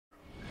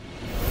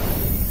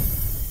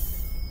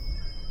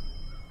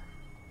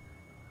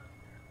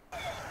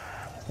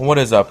What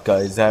is up,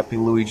 guys? Zappy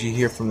Luigi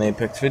here from the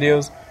Apex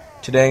videos.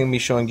 Today I'm going to be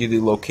showing you the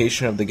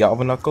location of the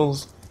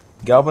Galvaknuckles.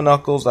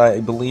 Galvaknuckles, I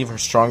believe, are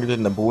stronger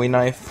than the Bowie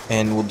knife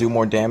and will do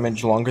more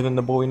damage longer than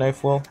the Bowie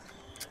knife will.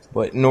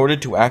 But in order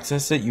to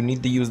access it, you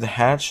need to use the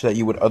hatch that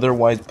you would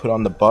otherwise put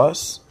on the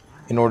bus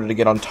in order to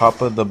get on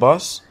top of the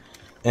bus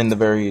in the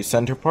very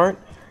center part.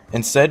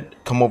 Instead,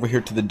 come over here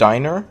to the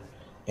diner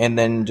and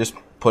then just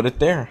put it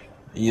there.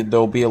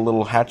 There'll be a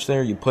little hatch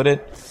there. You put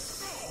it,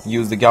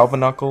 use the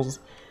Galvaknuckles.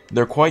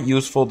 They're quite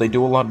useful, they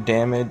do a lot of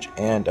damage,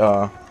 and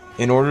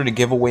in order to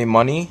give away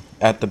money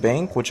at the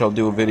bank, which I'll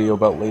do a video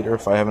about later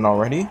if I haven't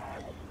already,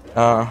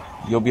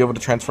 you'll be able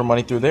to transfer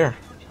money through there.